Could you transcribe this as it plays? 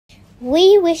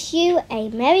We wish you a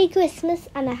Merry Christmas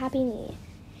and a Happy New Year.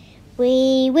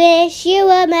 We wish you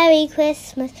a Merry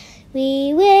Christmas.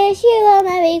 We wish you a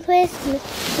Merry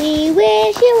Christmas. We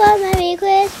wish you a Merry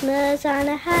Christmas and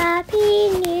a Happy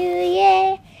New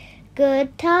Year.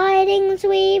 Good tidings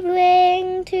we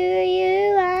bring to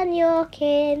you and your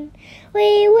kin.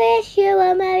 We wish you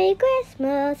a Merry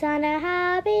Christmas and a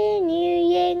Happy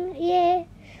New Year.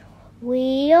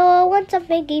 We all want some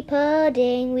figgy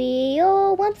pudding. We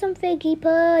all want some figgy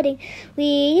pudding.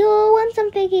 We all want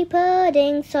some figgy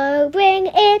pudding, so bring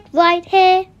it right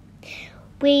here.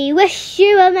 We wish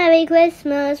you a Merry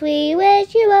Christmas. We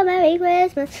wish you a Merry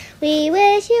Christmas. We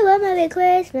wish you a Merry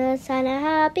Christmas and a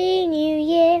Happy New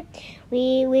Year.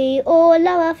 We all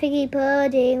love our figgy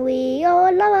pudding. We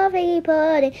all love our figgy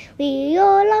pudding. We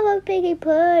all love our figgy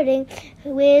pudding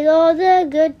with all the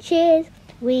good cheers.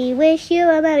 We wish you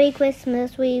a Merry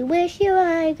Christmas. We wish you a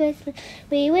Merry Christmas.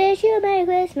 We wish you a Merry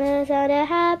Christmas and a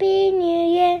Happy New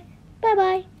Year.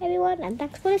 Bye-bye, everyone, and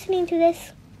thanks for listening to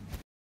this.